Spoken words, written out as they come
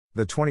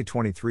The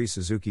 2023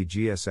 Suzuki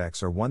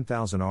GSX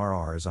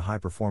R1000RR is a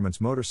high-performance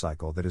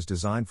motorcycle that is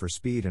designed for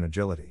speed and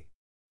agility.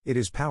 It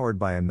is powered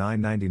by a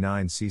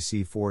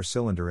 999cc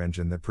 4-cylinder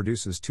engine that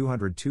produces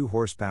 202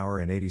 horsepower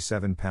and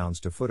 87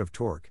 pounds-to-foot of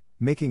torque,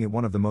 making it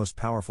one of the most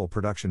powerful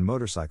production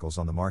motorcycles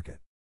on the market.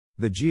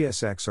 The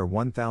GSX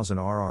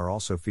R1000RR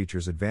also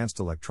features advanced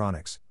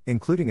electronics,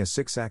 including a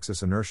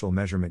 6-axis inertial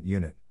measurement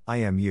unit,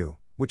 IMU,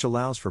 which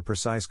allows for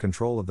precise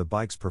control of the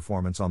bike's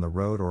performance on the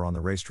road or on the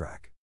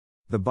racetrack.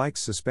 The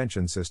bike's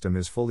suspension system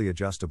is fully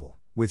adjustable,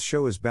 with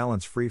Showa's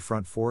balance-free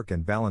front fork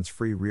and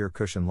balance-free rear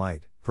cushion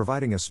light,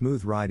 providing a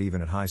smooth ride even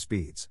at high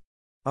speeds.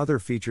 Other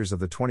features of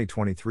the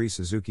 2023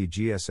 Suzuki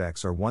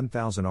GSX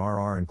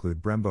R1000RR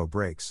include Brembo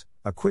brakes,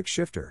 a quick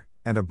shifter,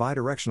 and a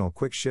bidirectional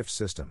quick shift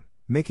system,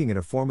 making it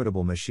a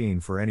formidable machine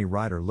for any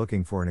rider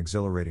looking for an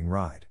exhilarating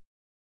ride.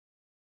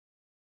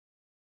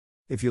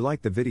 If you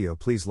liked the video,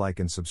 please like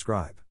and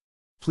subscribe.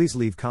 Please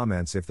leave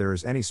comments if there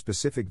is any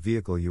specific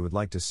vehicle you would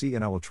like to see,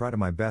 and I will try to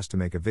my best to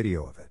make a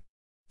video of it.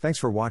 Thanks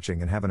for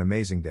watching and have an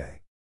amazing day.